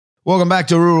Welcome back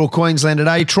to Rural Queensland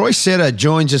today. Troy Setter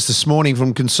joins us this morning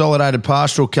from Consolidated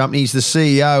Pastoral Company. He's the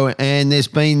CEO, and there's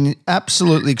been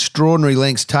absolutely extraordinary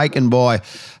lengths taken by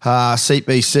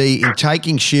CPC in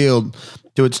taking Shield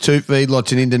to its 2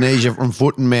 feedlots in Indonesia from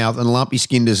foot and mouth and lumpy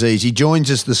skin disease. He joins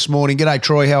us this morning. G'day,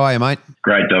 Troy. How are you, mate?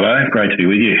 Great, Davo. Great to be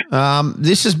with you.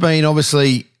 This has been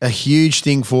obviously a huge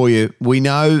thing for you. We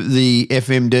know the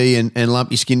FMD and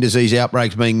lumpy skin disease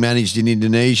outbreaks being managed in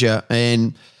Indonesia,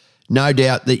 and no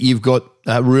doubt that you've got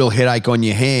a real headache on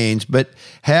your hands. But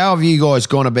how have you guys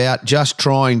gone about just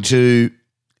trying to,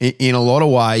 in a lot of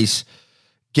ways,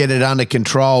 get it under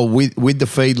control with the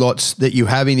feedlots that you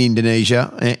have in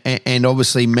Indonesia and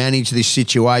obviously manage this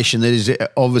situation that is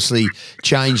obviously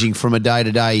changing from a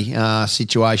day-to-day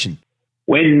situation?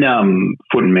 When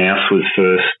foot and mouth was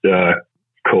first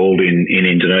called in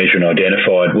Indonesia and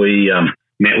identified, we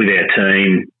met with our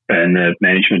team and the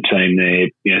management team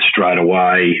there, straight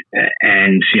away,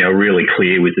 and really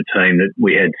clear with the team that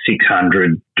we had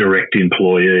 600 direct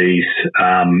employees,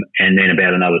 and then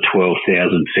about another 12,000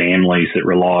 families that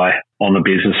rely on the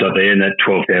business up there, and that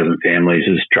 12,000 families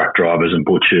is truck drivers and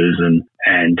butchers and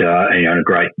a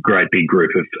great big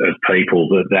group of people.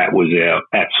 That was our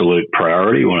absolute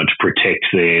priority. We wanted to protect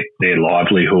their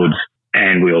livelihoods.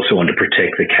 And we also wanted to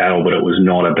protect the cattle, but it was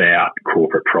not about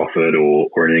corporate profit or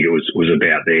anything. It was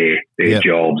about their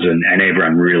jobs, and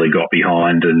everyone really got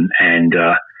behind and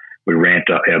we ramped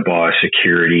up our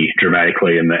biosecurity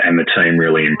dramatically, and the team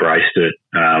really embraced it.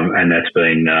 And that's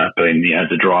been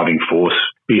the driving force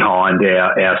behind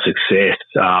our success.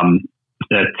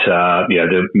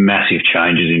 The massive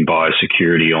changes in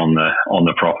biosecurity on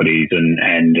the properties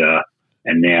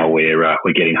and now we're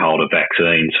getting hold of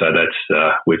vaccine. So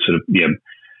that's we've sort of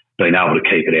been able to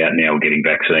keep it out. Now we're getting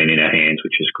vaccine in our hands,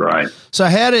 which is great. So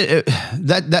how did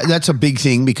that's a big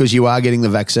thing because you are getting the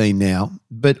vaccine now,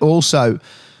 but also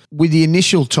with the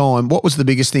initial time, what was the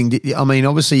biggest thing? I mean,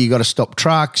 obviously you got to stop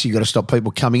trucks, you got to stop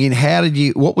people coming in.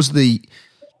 What was the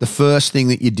first thing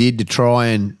that you did to try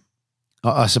and,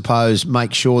 I suppose,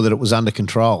 make sure that it was under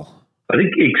control? I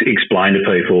think explain to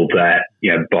people that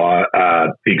by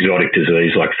exotic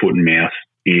disease like foot and mouth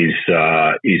is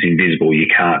invisible. You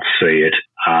can't see it,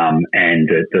 and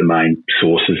that the main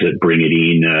sources that bring it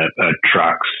in are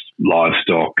trucks,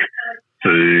 livestock,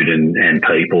 food, and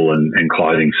people and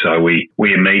clothing. So we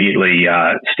immediately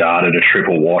started a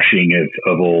triple washing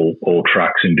of all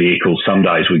trucks and vehicles. Some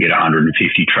days we get 150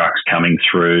 trucks coming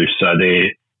through, so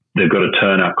they've got to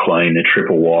turn up clean. They're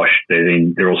triple washed.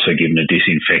 They're also given a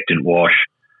disinfectant wash.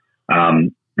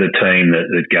 The team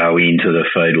that go into the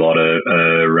feedlot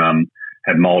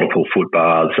have multiple foot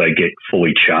baths. They get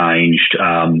fully changed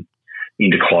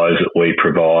into clothes that we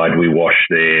provide. We wash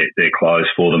their clothes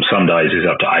for them. Some days there's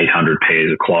up to 800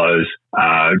 pairs of clothes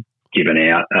given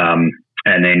out.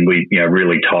 And then we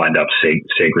really tightened up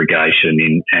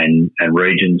segregation and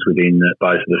regions within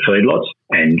both of the feedlots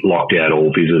and locked out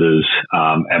all visitors.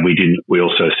 And we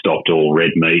also stopped all red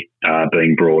meat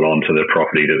being brought onto the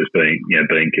property that was being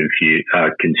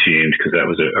consumed, because that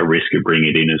was a risk of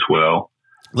bringing it in as well.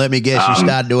 Let me guess, you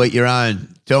started to eat your own.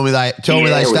 Tell me they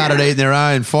started eating their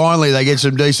own. Finally, they get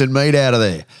some decent meat out of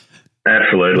there.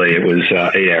 Absolutely. It was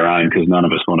eat our own, because none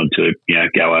of us wanted to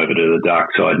go over to the dark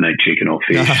side and eat chicken or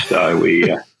fish. So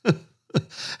we...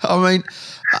 I mean,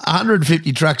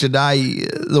 150 trucks a day,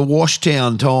 the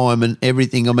washdown time and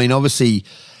everything. I mean, obviously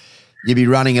you'd be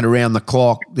running it around the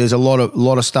clock. There's a lot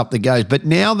of stuff that goes. But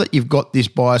now that you've got this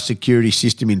biosecurity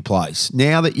system in place,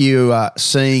 now that you are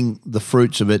seeing the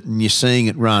fruits of it and you're seeing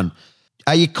it run,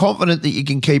 are you confident that you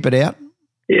can keep it out?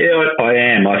 Yeah, I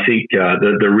am. I think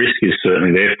the risk is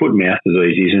certainly there. Foot and mouth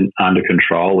disease isn't under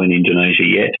control in Indonesia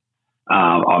yet.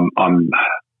 I'm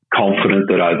confident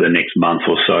that over the next month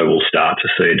or so we'll start to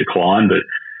see a decline. But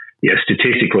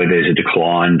statistically there's a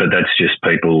decline, but that's just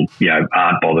people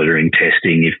aren't bothering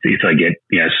testing. If they get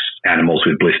animals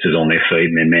with blisters on their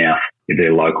feet and their mouth, if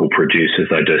they're local producers,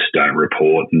 they just don't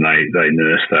report and they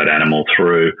nurse that animal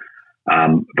through.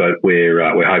 But we're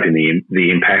hoping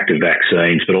the impact of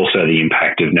vaccines, but also the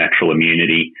impact of natural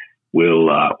immunity, we'll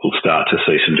start to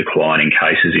see some decline in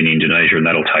cases in Indonesia, and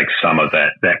that'll take some of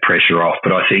that pressure off.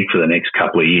 But I think for the next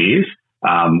couple of years,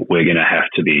 we're going to have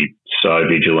to be so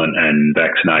vigilant and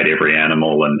vaccinate every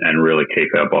animal and really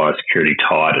keep our biosecurity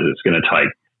tight, as it's going to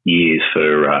take years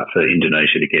for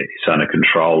Indonesia to get this under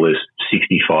control. There's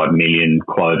 65 million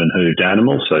cloven hooved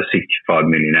animals, so 65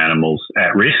 million animals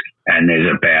at risk, and there's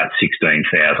about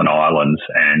 16,000 islands,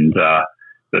 and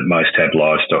that most have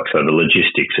livestock, so the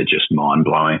logistics are just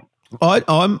mind-blowing.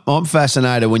 I'm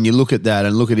fascinated when you look at that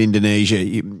and look at Indonesia.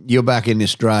 You're back in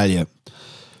Australia.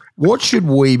 What should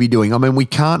we be doing? I mean, we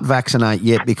can't vaccinate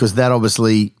yet because that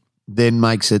obviously then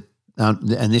makes it,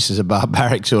 and this is a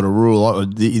barbaric sort of rule.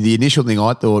 The initial thing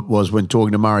I thought was when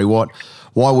talking to Murray Watt,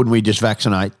 why wouldn't we just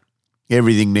vaccinate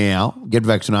everything now, get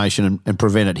vaccination and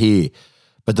prevent it here?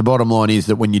 But the bottom line is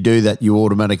that when you do that, you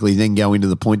automatically then go into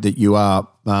the point that you are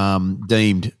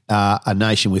deemed a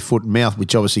nation with foot and mouth,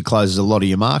 which obviously closes a lot of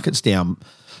your markets down.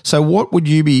 So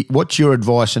what's your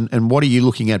advice and what are you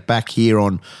looking at back here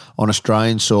on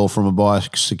Australian soil from a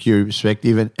biosecurity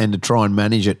perspective and to try and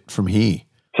manage it from here?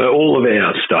 So all of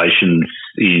our stations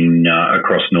in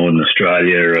across Northern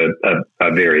Australia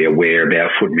are very aware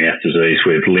about foot and mouth disease.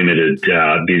 We've limited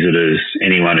visitors.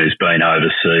 Anyone who's been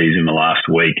overseas in the last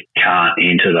week can't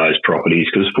enter those properties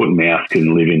because foot and mouth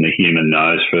can live in the human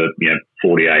nose for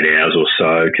 48 hours or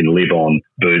so, can live on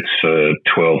boots for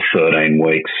 12, 13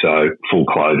 weeks. So full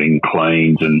clothing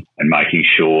cleans and making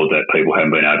sure that people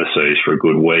haven't been overseas for a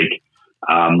good week.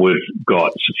 We've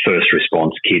got first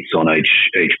response kits on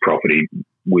each property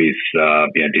with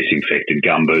disinfected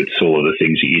gumboots, all of the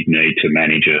things that you'd need to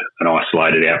manage an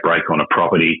isolated outbreak on a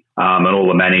property. And all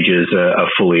the managers are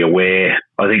fully aware.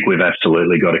 I think we've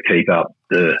absolutely got to keep up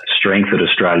the strength at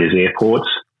Australia's airports.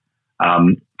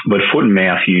 But foot and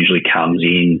mouth usually comes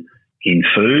in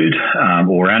food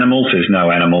or animals. There's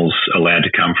no animals allowed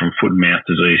to come from foot and mouth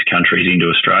disease countries into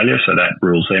Australia, so that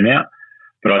rules them out.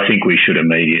 But I think we should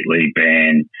immediately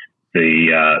ban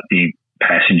the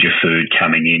passenger food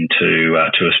coming into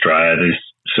to Australia. There's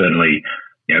certainly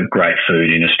great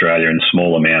food in Australia, and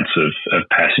small amounts of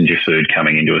passenger food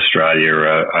coming into Australia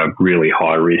are really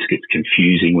high risk. It's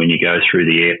confusing when you go through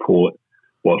the airport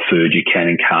what food you can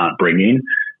and can't bring in.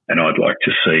 And I'd like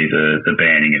to see the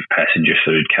banning of passenger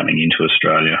food coming into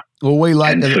Australia. Were we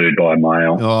late and food by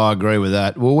mail. Oh, I agree with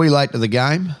that. Were we late to the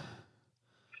game?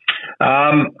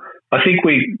 I think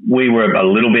we were a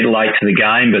little bit late to the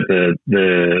game, but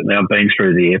I've been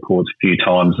through the airports a few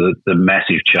times. The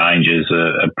massive changes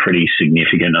are pretty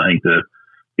significant. I think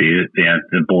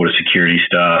the border security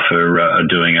staff are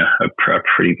doing a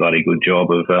pretty bloody good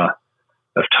job of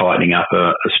tightening up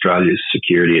Australia's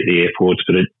security at the airports.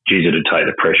 But it'd take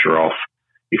the pressure off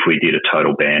if we did a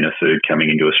total ban of food coming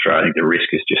into Australia. I think the risk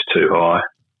is just too high.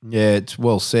 Yeah, it's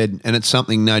well said, and it's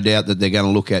something no doubt that they're going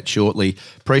to look at shortly.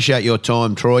 Appreciate your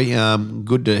time, Troy.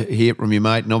 Good to hear from you,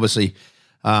 mate. And obviously,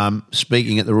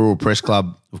 speaking at the Rural Press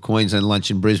Club of Queensland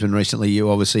lunch in Brisbane recently, you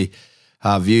obviously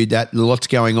viewed that. Lots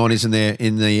going on, isn't there,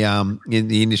 in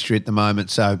the industry at the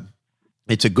moment? So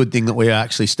it's a good thing that we're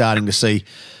actually starting to see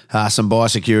some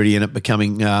biosecurity in it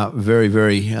becoming very,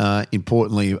 very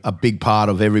importantly a big part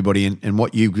of everybody. And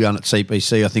what you've done at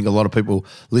CPC, I think a lot of people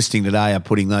listening today are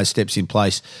putting those steps in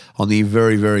place on the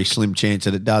very, very slim chance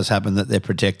that it does happen that they're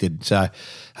protected. So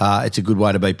it's a good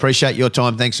way to be. Appreciate your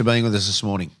time. Thanks for being with us this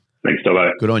morning. Thanks,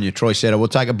 Dobbo. Good on you, Troy Setter. We'll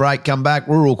take a break, come back.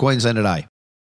 Rural Queensland Today.